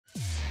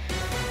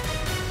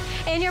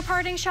In your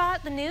parting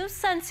shot, the new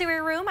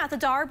sensory room at the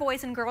DAR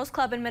Boys and Girls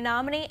Club in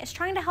Menominee is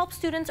trying to help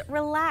students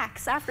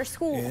relax after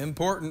school.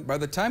 Important. By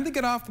the time they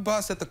get off the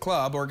bus at the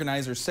club,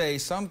 organizers say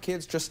some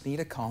kids just need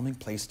a calming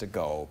place to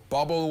go.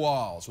 Bubble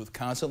walls with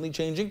constantly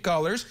changing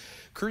colors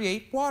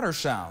create water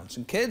sounds,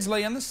 and kids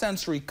lay on the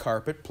sensory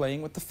carpet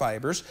playing with the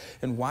fibers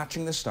and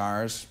watching the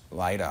stars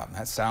light up.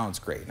 That sounds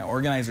great. Now,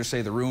 organizers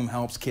say the room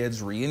helps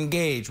kids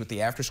re-engage with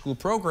the after-school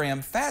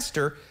program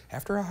faster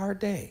after a hard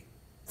day.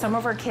 Some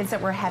of our kids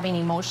that were having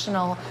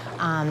emotional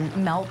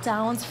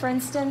meltdowns, for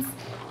instance,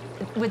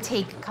 would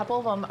take, a couple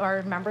of them,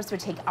 our members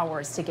would take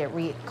hours to get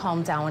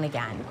calmed down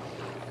again.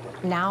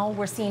 Now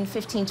we're seeing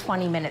 15,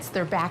 20 minutes.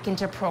 They're back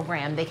into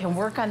program. They can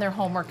work on their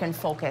homework and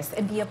focus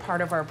and be a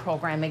part of our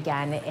program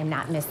again and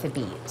not miss a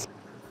beat.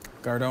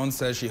 Gardon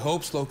says she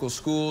hopes local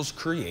schools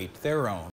create their own.